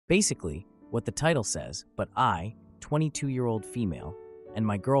Basically, what the title says, but I, 22-year-old female, and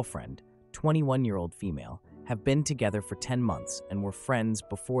my girlfriend, 21-year-old female, have been together for 10 months and were friends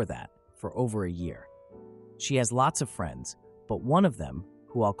before that for over a year. She has lots of friends, but one of them,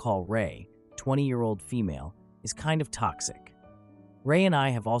 who I'll call Ray, 20-year-old female, is kind of toxic. Ray and I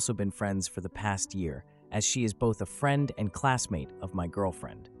have also been friends for the past year, as she is both a friend and classmate of my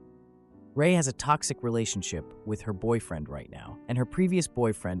girlfriend. Ray has a toxic relationship with her boyfriend right now, and her previous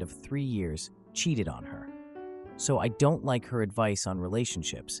boyfriend of 3 years cheated on her. So I don't like her advice on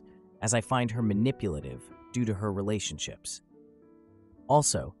relationships, as I find her manipulative due to her relationships.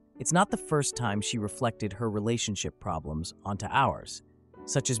 Also, it's not the first time she reflected her relationship problems onto ours,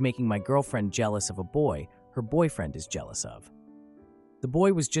 such as making my girlfriend jealous of a boy her boyfriend is jealous of. The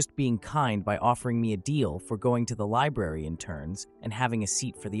boy was just being kind by offering me a deal for going to the library in turns and having a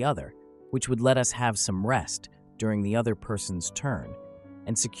seat for the other, which would let us have some rest during the other person's turn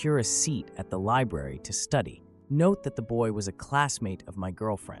and secure a seat at the library to study. Note that the boy was a classmate of my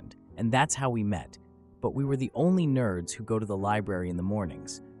girlfriend, and that's how we met, but we were the only nerds who go to the library in the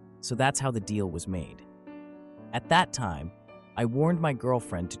mornings, so that's how the deal was made. At that time, I warned my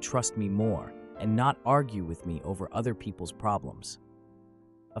girlfriend to trust me more and not argue with me over other people's problems.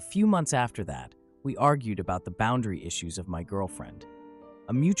 A few months after that, we argued about the boundary issues of my girlfriend.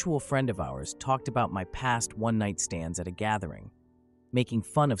 A mutual friend of ours talked about my past one-night stands at a gathering, making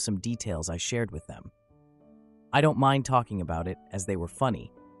fun of some details I shared with them. I don't mind talking about it as they were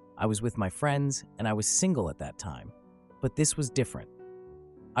funny. I was with my friends and I was single at that time, but this was different.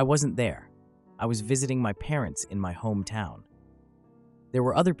 I wasn't there. I was visiting my parents in my hometown. There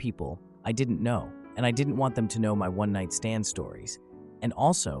were other people I didn't know, and I didn't want them to know my one-night stand stories. And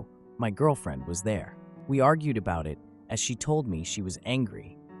also, my girlfriend was there. We argued about it as she told me she was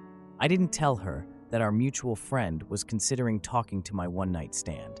angry. I didn't tell her that our mutual friend was considering talking to my one-night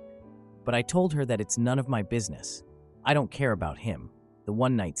stand, but I told her that it's none of my business. I don't care about him, the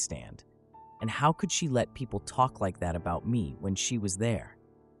one-night stand. And how could she let people talk like that about me when she was there?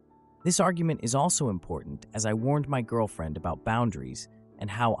 This argument is also important as I warned my girlfriend about boundaries and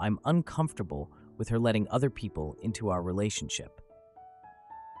how I'm uncomfortable with her letting other people into our relationship.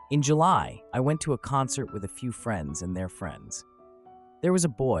 In July, I went to a concert with a few friends and their friends. There was a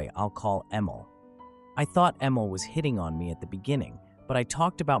boy I'll call Emil. I thought Emil was hitting on me at the beginning, but I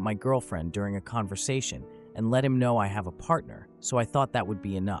talked about my girlfriend during a conversation and let him know I have a partner, so I thought that would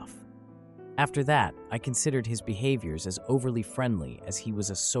be enough. After that, I considered his behaviors as overly friendly as he was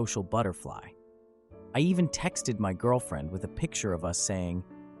a social butterfly. I even texted my girlfriend with a picture of us saying,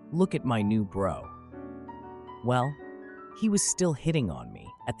 "Look at my new bro." Well, he was still hitting on me.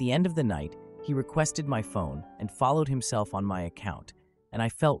 At the end of the night, he requested my phone and followed himself on my account, and I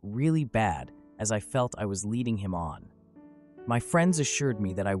felt really bad as I felt I was leading him on. My friends assured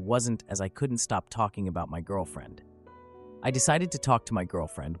me that I wasn't, as I couldn't stop talking about my girlfriend. I decided to talk to my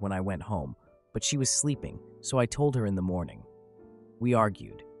girlfriend when I went home, but she was sleeping, so I told her in the morning. We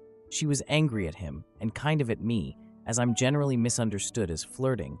argued. She was angry at him and kind of at me, as I'm generally misunderstood as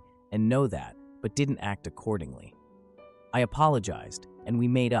flirting and know that, but didn't act accordingly. I apologized, and we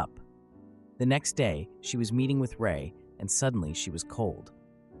made up. The next day, she was meeting with Ray, and suddenly she was cold.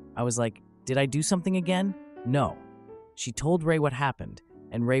 I was like, did I do something again? No. She told Ray what happened,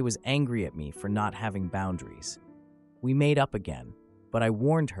 and Ray was angry at me for not having boundaries. We made up again, but I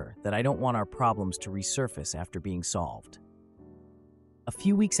warned her that I don't want our problems to resurface after being solved. A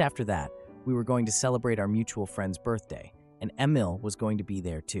few weeks after that, we were going to celebrate our mutual friend's birthday, and Emil was going to be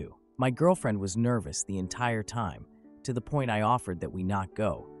there too. My girlfriend was nervous the entire time, to the point I offered that we not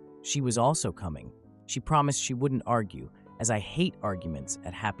go. She was also coming. She promised she wouldn't argue, as I hate arguments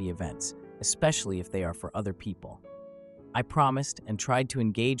at happy events, especially if they are for other people. I promised and tried to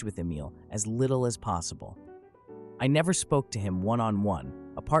engage with Emil as little as possible. I never spoke to him one-on-one,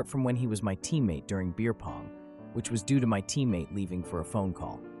 apart from when he was my teammate during beer pong, which was due to my teammate leaving for a phone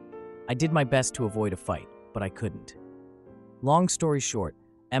call. I did my best to avoid a fight, but I couldn't. Long story short,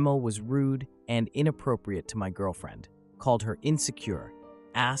 Emil was rude and inappropriate to my girlfriend, called her insecure,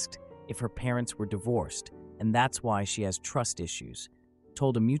 asked if her parents were divorced, and that's why she has trust issues,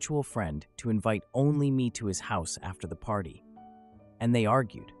 told a mutual friend to invite only me to his house after the party. And they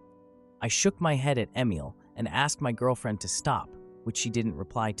argued. I shook my head at Emil and asked my girlfriend to stop, which she didn't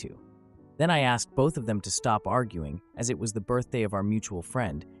reply to. Then I asked both of them to stop arguing, as it was the birthday of our mutual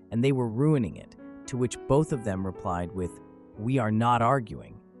friend, and they were ruining it, to which both of them replied with, "We are not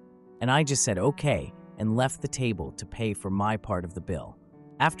arguing." And I just said okay and left the table to pay for my part of the bill.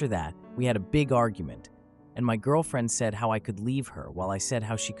 After that, we had a big argument, and my girlfriend said how I could leave her while I said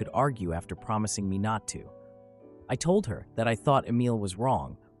how she could argue after promising me not to. I told her that I thought Emil was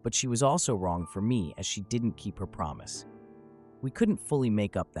wrong, but she was also wrong for me as she didn't keep her promise. We couldn't fully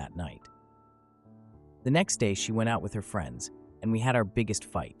make up that night. The next day, she went out with her friends, and we had our biggest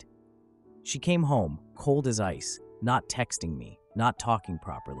fight. She came home, cold as ice, not texting me, not talking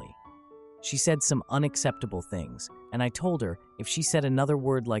properly. She said some unacceptable things, and I told her if she said another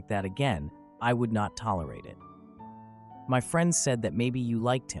word like that again, I would not tolerate it. My friends said that maybe you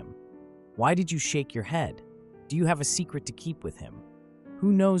liked him. Why did you shake your head? Do you have a secret to keep with him?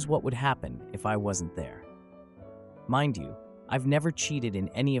 Who knows what would happen if I wasn't there? Mind you, I've never cheated in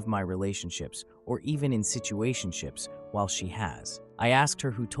any of my relationships or even in situationships while she has. I asked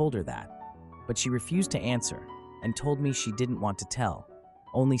her who told her that, but she refused to answer and told me she didn't want to tell,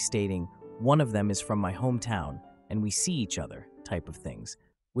 only stating, "One of them is from my hometown and we see each other," type of things,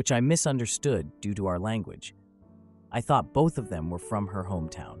 which I misunderstood due to our language. I thought both of them were from her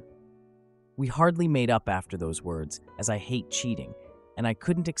hometown. We hardly made up after those words, as I hate cheating, and I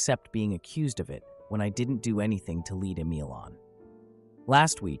couldn't accept being accused of it when I didn't do anything to lead Emil on.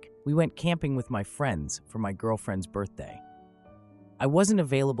 Last week, we went camping with my friends for my girlfriend's birthday. I wasn't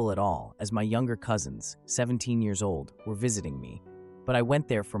available at all as my younger cousins, 17 years old, were visiting me, but I went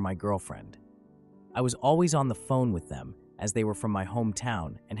there for my girlfriend. I was always on the phone with them as they were from my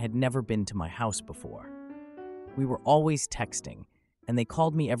hometown and had never been to my house before. We were always texting, and they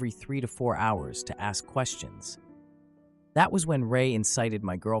called me every 3 to 4 hours to ask questions. That was when Ray incited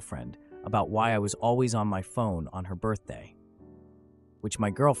my girlfriend about why I was always on my phone on her birthday, which my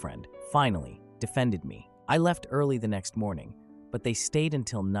girlfriend, finally, defended me. I left early the next morning, but they stayed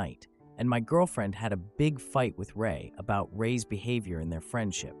until night, and my girlfriend had a big fight with Ray about Ray's behavior in their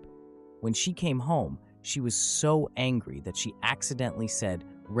friendship. When she came home, she was so angry that she accidentally said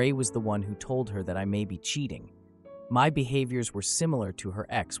Ray was the one who told her that I may be cheating. My behaviors were similar to her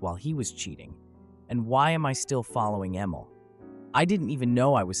ex while he was cheating. And why am I still following Emil? I didn't even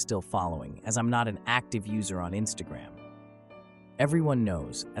know I was still following, as I'm not an active user on Instagram. Everyone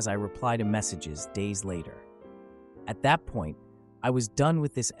knows, as I reply to messages days later. At that point, I was done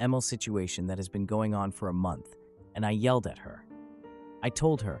with this Emil situation that has been going on for a month, and I yelled at her. I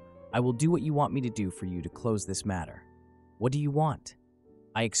told her, "I will do what you want me to do for you to close this matter. What do you want?"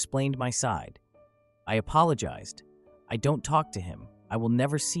 I explained my side. I apologized. I don't talk to him. I will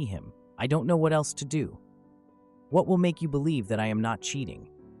never see him. I don't know what else to do. What will make you believe that I am not cheating?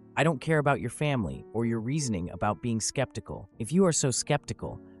 I don't care about your family or your reasoning about being skeptical. If you are so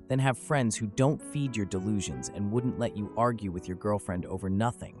skeptical, then have friends who don't feed your delusions and wouldn't let you argue with your girlfriend over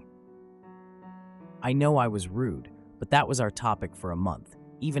nothing. I know I was rude, but that was our topic for a month,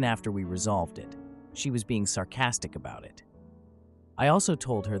 even after we resolved it. She was being sarcastic about it. I also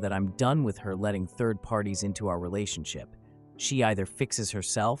told her that I'm done with her letting third parties into our relationship. She either fixes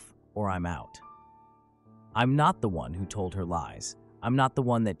herself or I'm out. I'm not the one who told her lies. I'm not the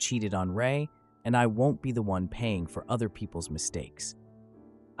one that cheated on Ray, and I won't be the one paying for other people's mistakes.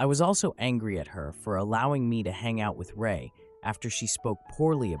 I was also angry at her for allowing me to hang out with Ray after she spoke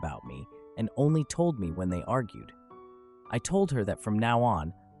poorly about me and only told me when they argued. I told her that from now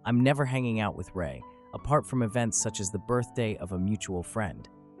on, I'm never hanging out with Ray, apart from events such as the birthday of a mutual friend.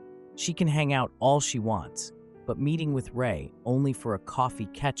 She can hang out all she wants, but meeting with Ray only for a coffee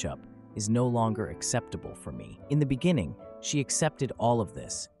catch-up is no longer acceptable for me. In the beginning, she accepted all of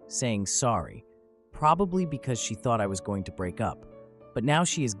this, saying sorry, probably because she thought I was going to break up. But now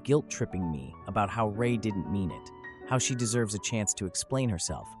she is guilt-tripping me about how Ray didn't mean it, how she deserves a chance to explain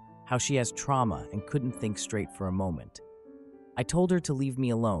herself, how she has trauma and couldn't think straight for a moment. I told her to leave me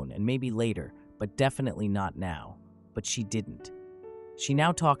alone and maybe later, but definitely not now. But she didn't. She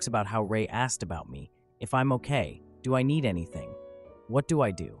now talks about how Ray asked about me, if I'm okay, do I need anything? What do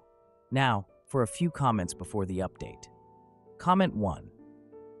I do? Now, for a few comments before the update. Comment 1.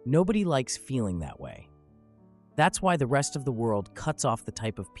 Nobody likes feeling that way. That's why the rest of the world cuts off the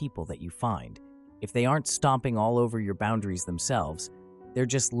type of people that you find. If they aren't stomping all over your boundaries themselves, they're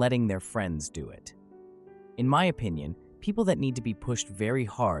just letting their friends do it. In my opinion, people that need to be pushed very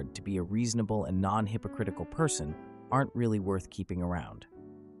hard to be a reasonable and non-hypocritical person aren't really worth keeping around.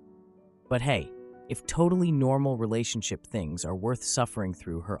 But hey, if totally normal relationship things are worth suffering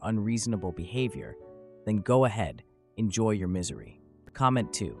through her unreasonable behavior, then go ahead, enjoy your misery.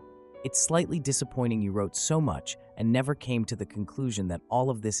 Comment 2. It's slightly disappointing you wrote so much and never came to the conclusion that all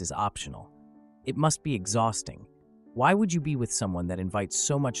of this is optional. It must be exhausting. Why would you be with someone that invites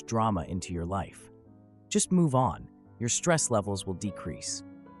so much drama into your life? Just move on. Your stress levels will decrease.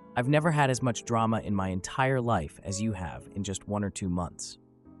 I've never had as much drama in my entire life as you have in just 1 or 2 months.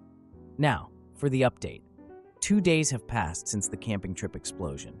 Now, for the update. 2 days have passed since the camping trip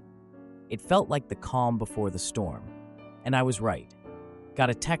explosion. It felt like the calm before the storm, and I was right. Got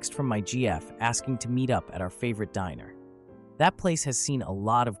a text from my GF asking to meet up at our favorite diner. That place has seen a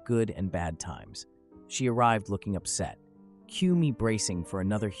lot of good and bad times. She arrived looking upset. Cue me bracing for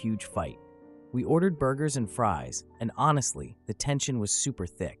another huge fight. We ordered burgers and fries, and honestly, the tension was super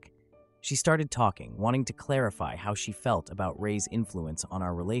thick. She started talking, wanting to clarify how she felt about Ray's influence on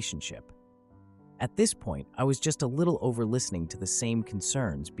our relationship. At this point, I was just a little over listening to the same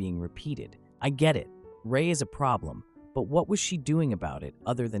concerns being repeated. I get it. Ray is a problem, but what was she doing about it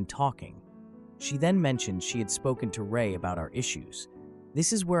other than talking? She then mentioned she had spoken to Ray about our issues.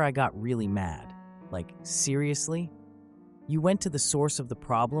 This is where I got really mad. Like, seriously? You went to the source of the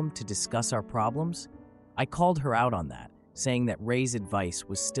problem to discuss our problems? I called her out on that, saying that Ray's advice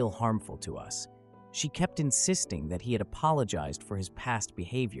was still harmful to us. She kept insisting that he had apologized for his past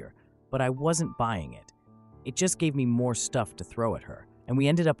behavior, but I wasn't buying it. It just gave me more stuff to throw at her, and we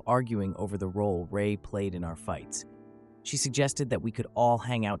ended up arguing over the role Ray played in our fights. She suggested that we could all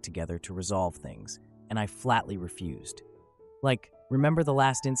hang out together to resolve things, and I flatly refused. Like, remember the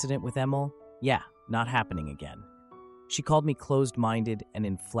last incident with Emil? Yeah, not happening again. She called me closed-minded and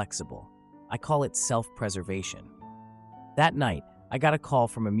inflexible. I call it self-preservation. That night, I got a call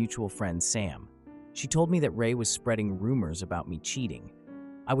from a mutual friend, Sam. She told me that Ray was spreading rumors about me cheating.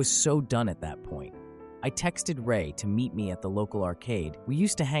 I was so done at that point. I texted Ray to meet me at the local arcade. We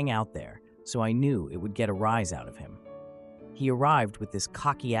used to hang out there, so I knew it would get a rise out of him. He arrived with this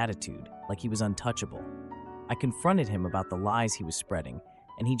cocky attitude, like he was untouchable. I confronted him about the lies he was spreading,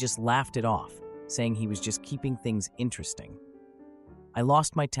 and he just laughed it off, saying he was just keeping things interesting. I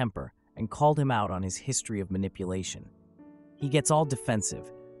lost my temper and called him out on his history of manipulation. He gets all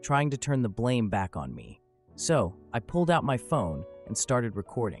defensive, trying to turn the blame back on me. So, I pulled out my phone and started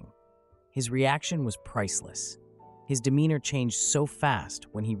recording. His reaction was priceless. His demeanor changed so fast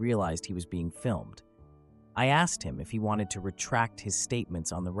when he realized he was being filmed. I asked him if he wanted to retract his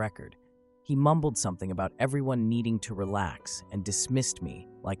statements on the record. He mumbled something about everyone needing to relax and dismissed me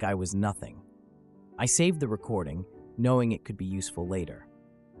like I was nothing. I saved the recording, knowing it could be useful later.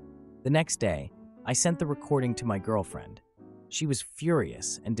 The next day, I sent the recording to my girlfriend. She was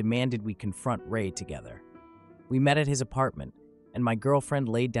furious and demanded we confront Ray together. We met at his apartment, and my girlfriend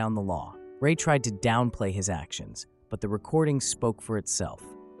laid down the law. Ray tried to downplay his actions, but the recording spoke for itself.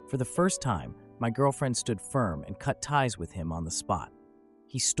 For the first time, my girlfriend stood firm and cut ties with him on the spot.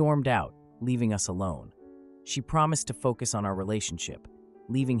 He stormed out, leaving us alone. She promised to focus on our relationship,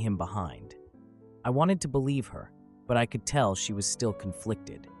 leaving him behind. I wanted to believe her, but I could tell she was still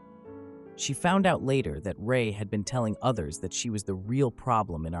conflicted. She found out later that Ray had been telling others that she was the real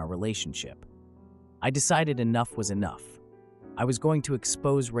problem in our relationship. I decided enough was enough. I was going to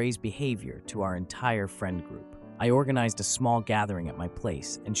expose Ray's behavior to our entire friend group. I organized a small gathering at my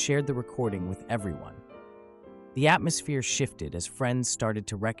place and shared the recording with everyone. The atmosphere shifted as friends started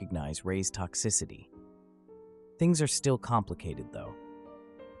to recognize Ray's toxicity. Things are still complicated, though.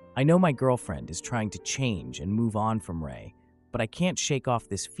 I know my girlfriend is trying to change and move on from Ray, but I can't shake off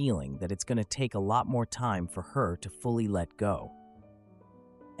this feeling that it's going to take a lot more time for her to fully let go.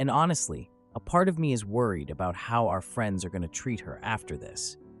 And honestly, a part of me is worried about how our friends are going to treat her after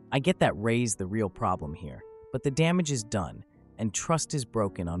this. I get that Ray's the real problem here, but the damage is done, and trust is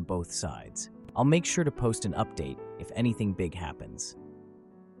broken on both sides. I'll make sure to post an update if anything big happens.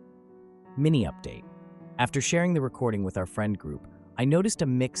 Mini update. After sharing the recording with our friend group, I noticed a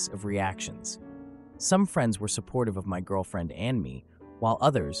mix of reactions. Some friends were supportive of my girlfriend and me, while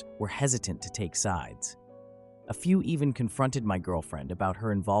others were hesitant to take sides. A few even confronted my girlfriend about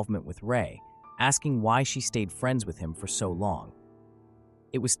her involvement with Ray, asking why she stayed friends with him for so long.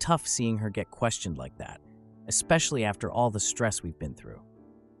 It was tough seeing her get questioned like that, especially after all the stress we've been through.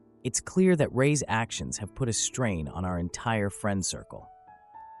 It's clear that Ray's actions have put a strain on our entire friend circle.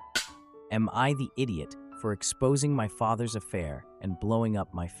 Am I the idiot for exposing my father's affair and blowing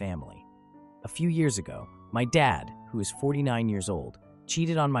up my family? A few years ago, my dad, who is 49 years old,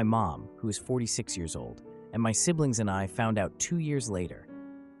 cheated on my mom, who is 46 years old, and my siblings and I found out 2 years later.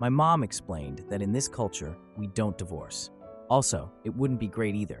 My mom explained that in this culture, we don't divorce. Also, it wouldn't be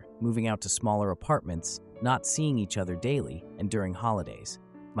great either, moving out to smaller apartments, not seeing each other daily, and during holidays.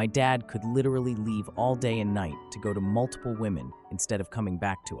 My dad could literally leave all day and night to go to multiple women instead of coming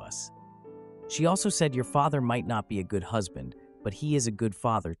back to us. She also said your father might not be a good husband, but he is a good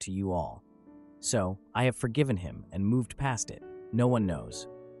father to you all. So, I have forgiven him and moved past it. No one knows.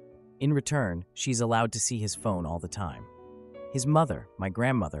 In return, she's allowed to see his phone all the time. His mother, my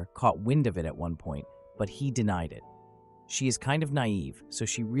grandmother, caught wind of it at one point, but he denied it. She is kind of naive, so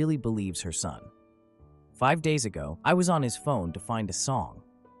she really believes her son. 5 days ago, I was on his phone to find a song.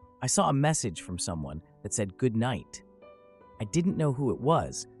 I saw a message from someone that said good night. I didn't know who it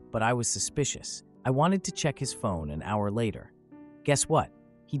was, but I was suspicious. I wanted to check his phone an hour later. Guess what?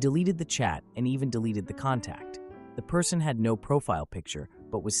 He deleted the chat and even deleted the contact. The person had no profile picture,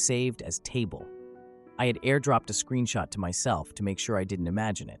 but was saved as Table. I had airdropped a screenshot to myself to make sure I didn't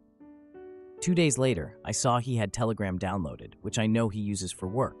imagine it. 2 days later, I saw he had Telegram downloaded, which I know he uses for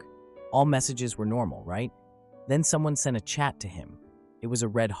work. All messages were normal, right? Then someone sent a chat to him. It was a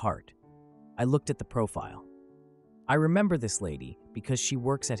red heart. I looked at the profile. I remember this lady because she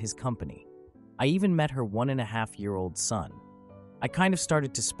works at his company. I even met her 1.5-year-old son. I kind of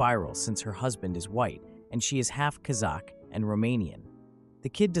started to spiral since her husband is white and she is half Kazakh and Romanian. The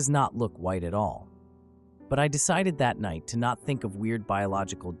kid does not look white at all. But I decided that night to not think of weird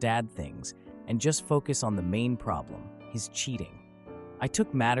biological dad things and just focus on the main problem, his cheating. I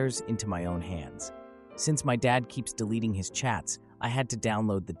took matters into my own hands. Since my dad keeps deleting his chats, I had to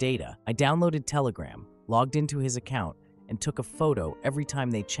download the data. I downloaded Telegram, logged into his account, and took a photo every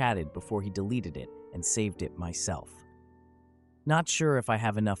time they chatted before he deleted it and saved it myself. Not sure if I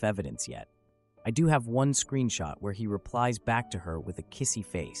have enough evidence yet. I do have one screenshot where he replies back to her with a kissy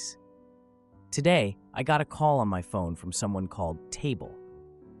face. Today, I got a call on my phone from someone called Table.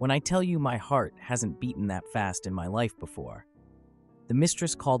 When I tell you my heart hasn't beaten that fast in my life before. The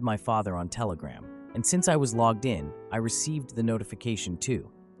mistress called my father on Telegram, and since I was logged in, I received the notification too.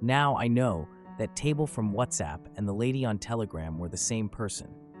 Now I know that Table from WhatsApp and the lady on Telegram were the same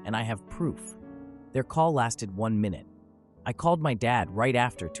person, and I have proof. Their call lasted 1 minute. I called my dad right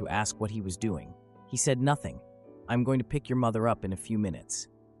after to ask what he was doing. He said nothing. I'm going to pick your mother up in a few minutes.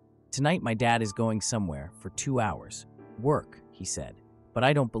 Tonight my dad is going somewhere for 2 hours. Work, he said, but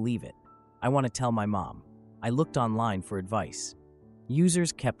I don't believe it. I want to tell my mom. I looked online for advice.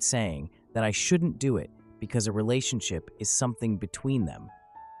 Users kept saying that I shouldn't do it because a relationship is something between them,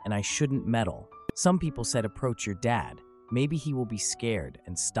 and I shouldn't meddle. Some people said approach your dad. Maybe he will be scared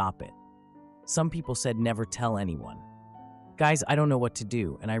and stop it. Some people said never tell anyone. Guys, I don't know what to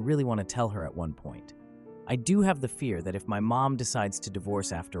do, and I really want to tell her at one point. I do have the fear that if my mom decides to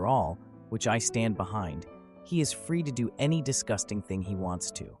divorce after all, which I stand behind, he is free to do any disgusting thing he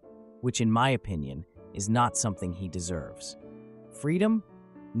wants to, which in my opinion is not something he deserves. Freedom?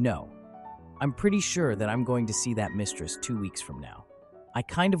 No. I'm pretty sure that I'm going to see that mistress 2 weeks from now. I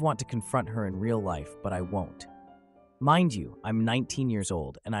kind of want to confront her in real life, but I won't. Mind you, I'm 19 years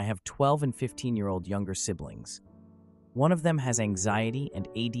old and I have 12 and 15-year-old younger siblings. One of them has anxiety and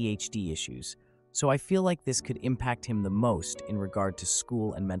ADHD issues, so I feel like this could impact him the most in regard to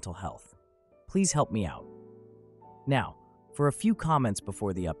school and mental health. Please help me out. Now, for a few comments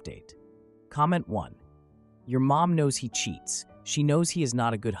before the update. Comment 1. Your mom knows he cheats. She knows he is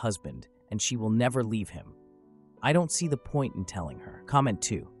not a good husband, and she will never leave him. I don't see the point in telling her. Comment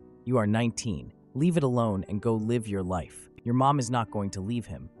 2. You are 19. Leave it alone and go live your life. Your mom is not going to leave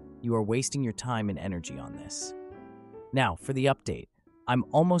him. You are wasting your time and energy on this. Now, for the update. I'm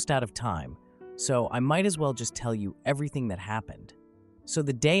almost out of time, so I might as well just tell you everything that happened. So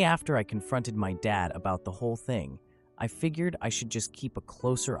the day after I confronted my dad about the whole thing, I figured I should just keep a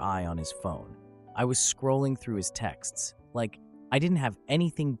closer eye on his phone. I was scrolling through his texts, like I didn't have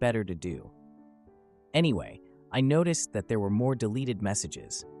anything better to do. Anyway, I noticed that there were more deleted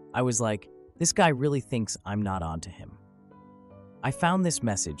messages. I was like, this guy really thinks I'm not onto him. I found this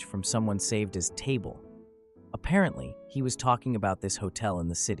message from someone saved as Table. Apparently, he was talking about this hotel in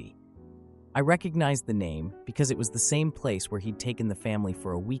the city. I recognized the name because it was the same place where he'd taken the family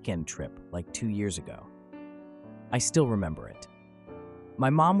for a weekend trip like 2 years ago. I still remember it. My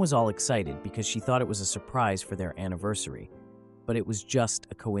mom was all excited because she thought it was a surprise for their anniversary, but it was just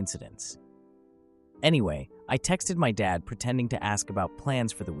a coincidence. Anyway, I texted my dad pretending to ask about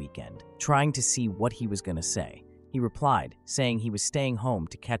plans for the weekend, trying to see what he was going to say. He replied, saying he was staying home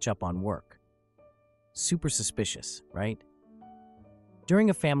to catch up on work. Super suspicious, right? During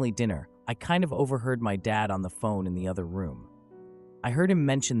a family dinner, I kind of overheard my dad on the phone in the other room. I heard him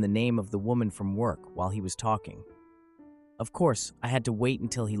mention the name of the woman from work while he was talking. Of course, I had to wait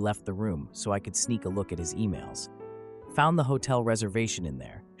until he left the room so I could sneak a look at his emails. Found the hotel reservation in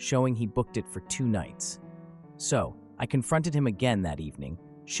there, showing he booked it for 2 nights. So, I confronted him again that evening,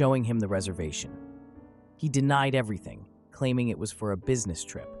 showing him the reservation. He denied everything, claiming it was for a business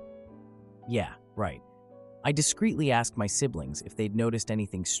trip. Yeah, right. I discreetly asked my siblings if they'd noticed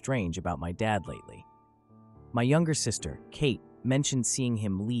anything strange about my dad lately. My younger sister, Kate, mentioned seeing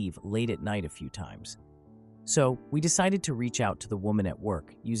him leave late at night a few times. So, we decided to reach out to the woman at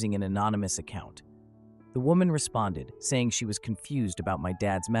work using an anonymous account. The woman responded, saying she was confused about my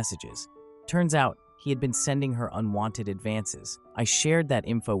dad's messages. Turns out, he had been sending her unwanted advances. I shared that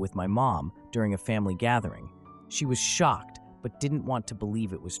info with my mom during a family gathering. She was shocked, but didn't want to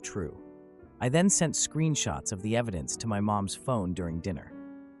believe it was true. I then sent screenshots of the evidence to my mom's phone during dinner.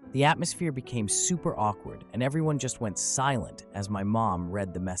 The atmosphere became super awkward, and everyone just went silent as my mom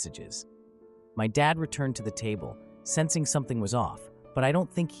read the messages. My dad returned to the table, sensing something was off, but I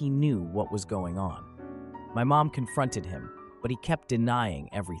don't think he knew what was going on. My mom confronted him, but he kept denying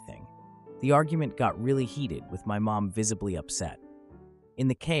everything. The argument got really heated, with my mom visibly upset. In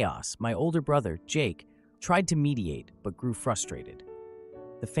the chaos, my older brother, Jake, tried to mediate but grew frustrated.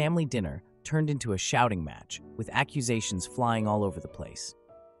 The family dinner turned into a shouting match, with accusations flying all over the place.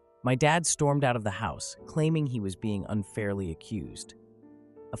 My dad stormed out of the house, claiming he was being unfairly accused.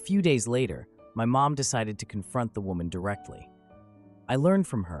 A few days later, my mom decided to confront the woman directly. I learned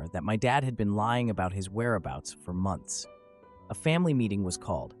from her that my dad had been lying about his whereabouts for months. A family meeting was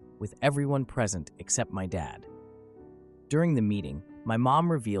called, with everyone present except my dad. During the meeting, my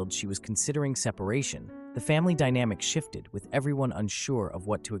mom revealed she was considering separation. The family dynamic shifted, with everyone unsure of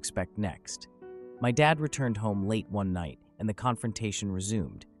what to expect next. My dad returned home late one night, and the confrontation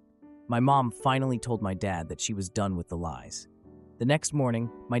resumed. My mom finally told my dad that she was done with the lies. The next morning,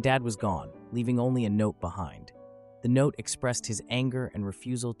 my dad was gone, leaving only a note behind. The note expressed his anger and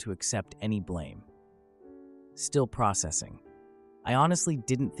refusal to accept any blame. Still processing. I honestly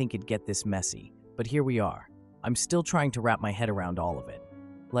didn't think it'd get this messy, but here we are. I'm still trying to wrap my head around all of it.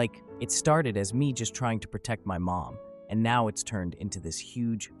 Like, it started as me just trying to protect my mom, and now it's turned into this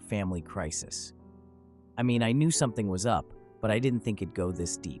huge family crisis. I mean, I knew something was up, but I didn't think it'd go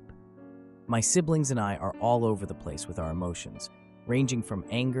this deep. My siblings and I are all over the place with our emotions, ranging from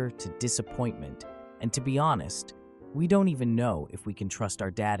anger to disappointment, and to be honest, we don't even know if we can trust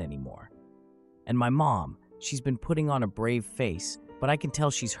our dad anymore. And my mom, she's been putting on a brave face, but I can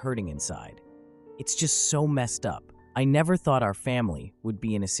tell she's hurting inside. It's just so messed up. I never thought our family would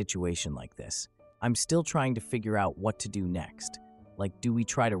be in a situation like this. I'm still trying to figure out what to do next. Like, do we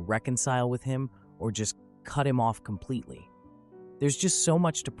try to reconcile with him or just cut him off completely? There's just so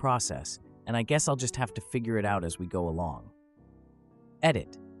much to process, and I guess I'll just have to figure it out as we go along.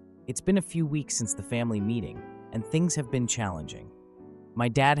 Edit. It's been a few weeks since the family meeting, and things have been challenging. My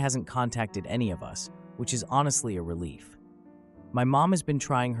dad hasn't contacted any of us, which is honestly a relief. My mom has been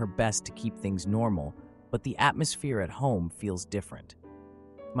trying her best to keep things normal, but the atmosphere at home feels different.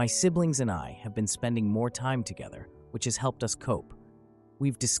 My siblings and I have been spending more time together, which has helped us cope.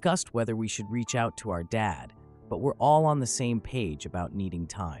 We've discussed whether we should reach out to our dad, but we're all on the same page about needing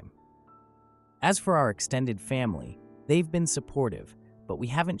time. As for our extended family, they've been supportive, but we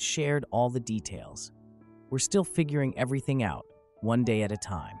haven't shared all the details. We're still figuring everything out, one day at a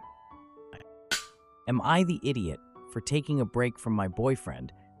time. Am I the idiot for taking a break from my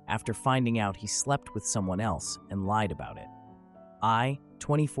boyfriend after finding out he slept with someone else and lied about it? I,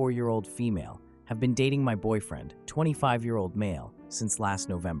 24-year-old female, have been dating my boyfriend, 25-year-old male, since last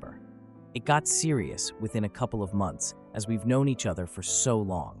November. It got serious within a couple of months, as we've known each other for so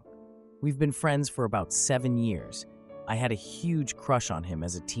long. We've been friends for about 7 years. I had a huge crush on him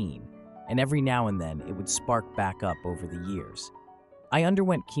as a teen, and every now and then it would spark back up over the years. I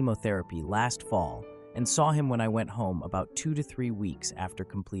underwent chemotherapy last fall and saw him when I went home about 2 to 3 weeks after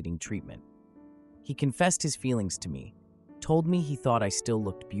completing treatment. He confessed his feelings to me, told me he thought I still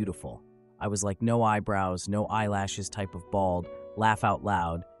looked beautiful. I was like no eyebrows, no eyelashes type of bald, laugh out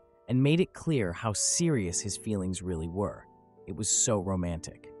loud, and made it clear how serious his feelings really were. It was so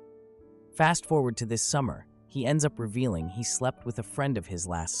romantic. Fast forward to this summer, he ends up revealing he slept with a friend of his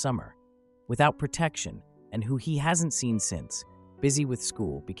last summer, without protection, and who he hasn't seen since. Busy with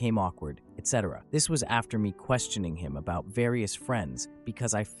school, became awkward, etc. This was after me questioning him about various friends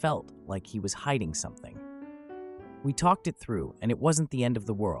because I felt like he was hiding something. We talked it through, and it wasn't the end of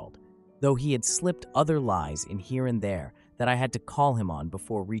the world, though he had slipped other lies in here and there that I had to call him on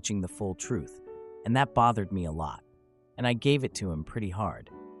before reaching the full truth, and that bothered me a lot. And I gave it to him pretty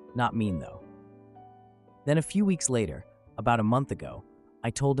hard. Not mean, though. Then a few weeks later, about a month ago, I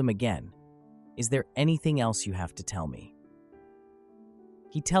told him again, "Is there anything else you have to tell me?"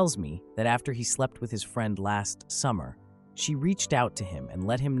 He tells me that after he slept with his friend last summer, she reached out to him and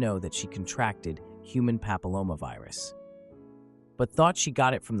let him know that she contracted human papillomavirus, but thought she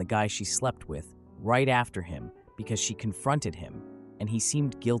got it from the guy she slept with right after him because she confronted him and he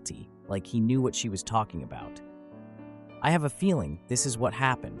seemed guilty, like he knew what she was talking about. I have a feeling this is what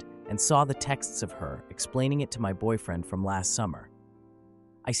happened and saw the texts of her explaining it to my boyfriend from last summer.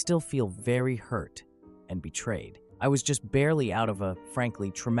 I still feel very hurt and betrayed. I was just barely out of a,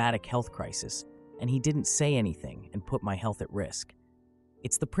 frankly, traumatic health crisis, and he didn't say anything and put my health at risk.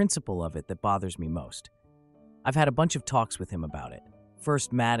 It's the principle of it that bothers me most. I've had a bunch of talks with him about it.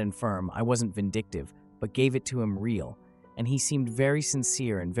 First mad and firm, I wasn't vindictive, but gave it to him real, and he seemed very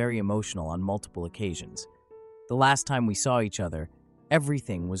sincere and very emotional on multiple occasions. The last time we saw each other,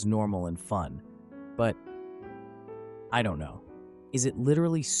 everything was normal and fun, but I don't know. Is it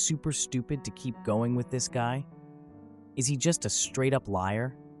literally super stupid to keep going with this guy? Is he just a straight-up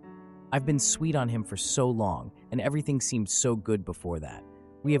liar? I've been sweet on him for so long, and everything seemed so good before that.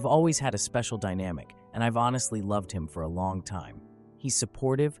 We have always had a special dynamic, and I've honestly loved him for a long time. He's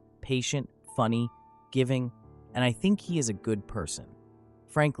supportive, patient, funny, giving, and I think he is a good person.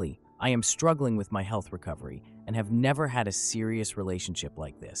 Frankly, I am struggling with my health recovery and have never had a serious relationship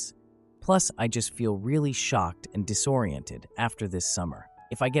like this. Plus, I just feel really shocked and disoriented after this summer.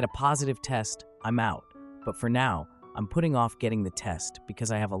 If I get a positive test, I'm out, but for now, I'm putting off getting the test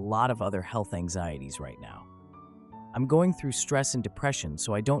because I have a lot of other health anxieties right now. I'm going through stress and depression,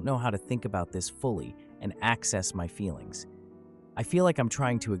 so I don't know how to think about this fully and access my feelings. I feel like I'm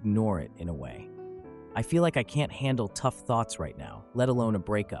trying to ignore it in a way. I feel like I can't handle tough thoughts right now, let alone a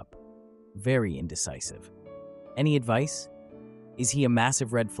breakup. Very indecisive. Any advice? Is he a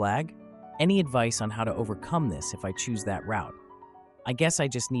massive red flag? Any advice on how to overcome this if I choose that route? I guess I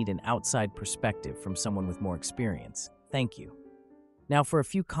just need an outside perspective from someone with more experience. Thank you. Now for a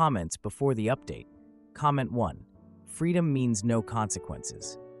few comments before the update. Comment 1. Freedom means no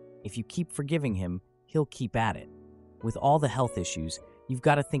consequences. If you keep forgiving him, he'll keep at it. With all the health issues, you've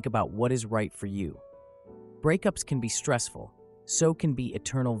got to think about what is right for you. Breakups can be stressful. So can be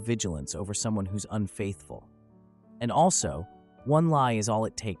eternal vigilance over someone who's unfaithful. And also, one lie is all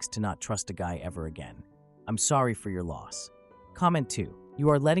it takes to not trust a guy ever again. I'm sorry for your loss. Comment 2. You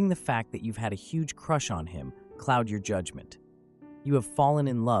are letting the fact that you've had a huge crush on him cloud your judgment. You have fallen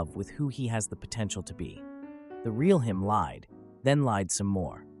in love with who he has the potential to be. The real him lied, then lied some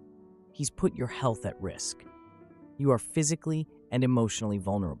more. He's put your health at risk. You are physically and emotionally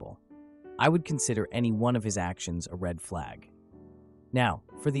vulnerable. I would consider any one of his actions a red flag. Now,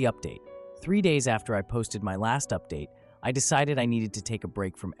 for the update. 3 days after I posted my last update, I decided I needed to take a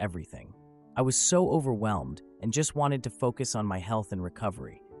break from everything. I was so overwhelmed and just wanted to focus on my health and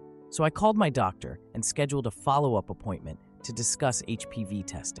recovery. So I called my doctor and scheduled a follow-up appointment to discuss HPV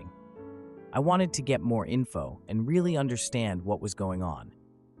testing. I wanted to get more info and really understand what was going on.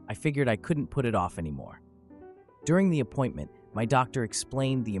 I figured I couldn't put it off anymore. During the appointment, my doctor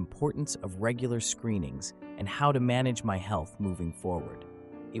explained the importance of regular screenings and how to manage my health moving forward.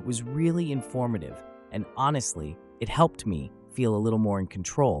 It was really informative, and honestly, it helped me feel a little more in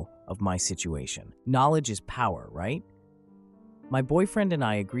control of my situation. Knowledge is power, right? My boyfriend and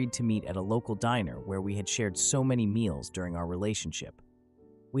I agreed to meet at a local diner where we had shared so many meals during our relationship.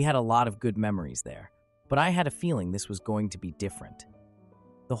 We had a lot of good memories there, but I had a feeling this was going to be different.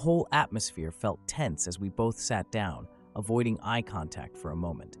 The whole atmosphere felt tense as we both sat down, avoiding eye contact for a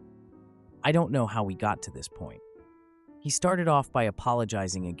moment. I don't know how we got to this point. He started off by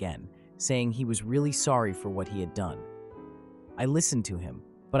apologizing again, saying he was really sorry for what he had done. I listened to him,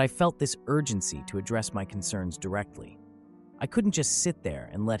 but I felt this urgency to address my concerns directly. I couldn't just sit there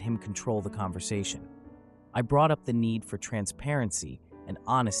and let him control the conversation. I brought up the need for transparency and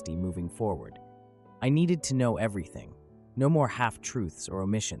honesty moving forward. I needed to know everything, no more half-truths or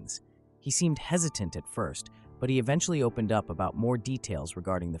omissions. He seemed hesitant at first, but he eventually opened up about more details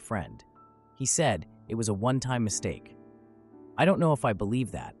regarding the friend. He said it was a one-time mistake. I don't know if I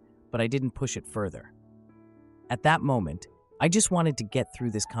believe that, but I didn't push it further. At that moment, I just wanted to get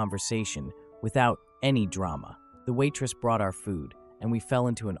through this conversation without any drama. The waitress brought our food, and we fell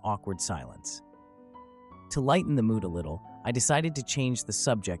into an awkward silence. To lighten the mood a little, I decided to change the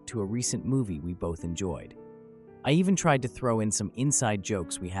subject to a recent movie we both enjoyed. I even tried to throw in some inside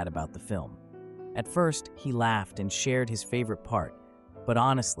jokes we had about the film. At first, he laughed and shared his favorite part, but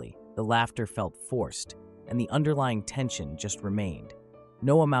honestly, the laughter felt forced, and the underlying tension just remained.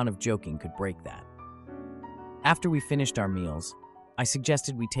 No amount of joking could break that. After we finished our meals, I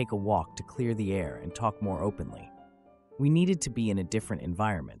suggested we take a walk to clear the air and talk more openly. We needed to be in a different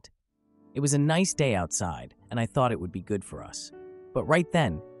environment. It was a nice day outside, and I thought it would be good for us. But right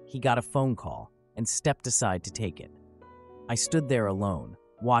then, he got a phone call and stepped aside to take it. I stood there alone,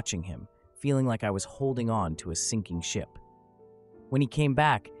 watching him, feeling like I was holding on to a sinking ship. When he came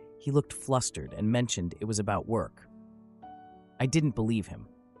back, he looked flustered and mentioned it was about work. I didn't believe him.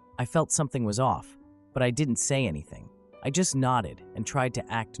 I felt something was off, but I didn't say anything. I just nodded and tried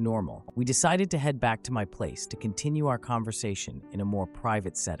to act normal. We decided to head back to my place to continue our conversation in a more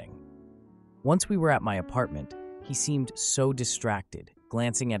private setting. Once we were at my apartment, he seemed so distracted,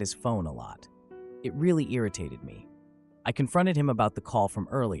 glancing at his phone a lot. It really irritated me. I confronted him about the call from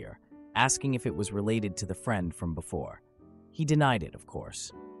earlier, asking if it was related to the friend from before. He denied it, of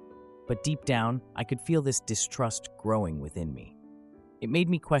course. but deep down, I could feel this distrust growing within me. It made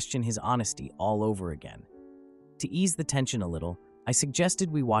me question his honesty all over again. To ease the tension a little, I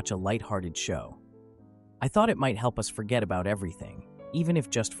suggested we watch a lighthearted show. I thought it might help us forget about everything, even if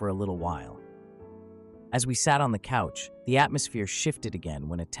just for a little while. As we sat on the couch, the atmosphere shifted again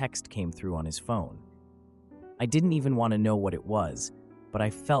when a text came through on his phone. I didn't even want to know what it was, but I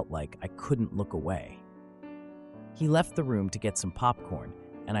felt like I couldn't look away. He left the room to get some popcorn,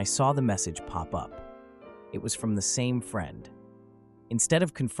 and I saw the message pop up. It was from the same friend. Instead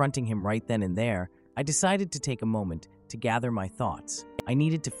of confronting him right then and there, I decided to take a moment to gather my thoughts. I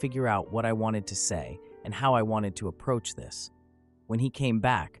needed to figure out what I wanted to say and how I wanted to approach this. When he came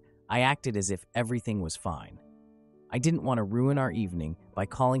back, I acted as if everything was fine. I didn't want to ruin our evening by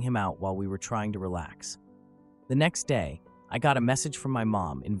calling him out while we were trying to relax. The next day, I got a message from my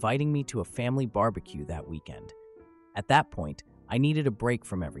mom inviting me to a family barbecue that weekend. At that point, I needed a break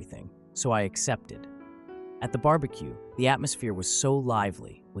from everything, so I accepted. At the barbecue, the atmosphere was so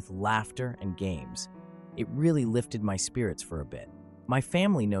lively, with laughter and games. It really lifted my spirits for a bit. My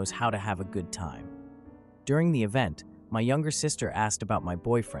family knows how to have a good time. During the event, my younger sister asked about my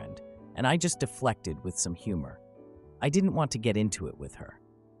boyfriend, and I just deflected with some humor. I didn't want to get into it with her.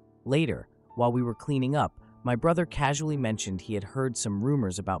 Later, while we were cleaning up, my brother casually mentioned he had heard some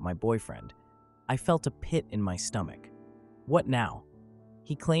rumors about my boyfriend. I felt a pit in my stomach. What now?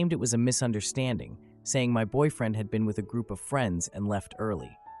 He claimed it was a misunderstanding, saying my boyfriend had been with a group of friends and left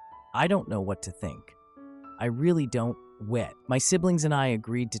early. I don't know what to think. I really don't. My siblings and I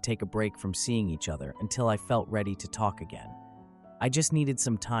agreed to take a break from seeing each other until I felt ready to talk again. I just needed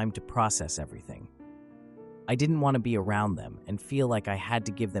some time to process everything. I didn't want to be around them and feel like I had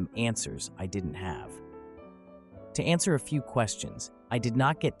to give them answers I didn't have. To answer a few questions, I did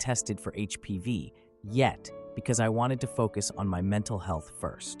not get tested for HPV yet because I wanted to focus on my mental health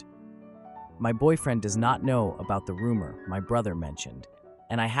first. My boyfriend does not know about the rumor my brother mentioned,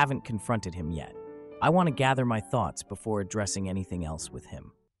 and I haven't confronted him yet. I want to gather my thoughts before addressing anything else with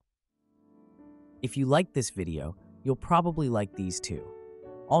him. If you liked this video, you'll probably like these too.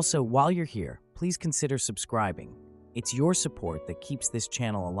 Also, while you're here, please consider subscribing. It's your support that keeps this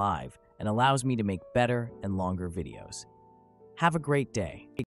channel alive and allows me to make better and longer videos. Have a great day.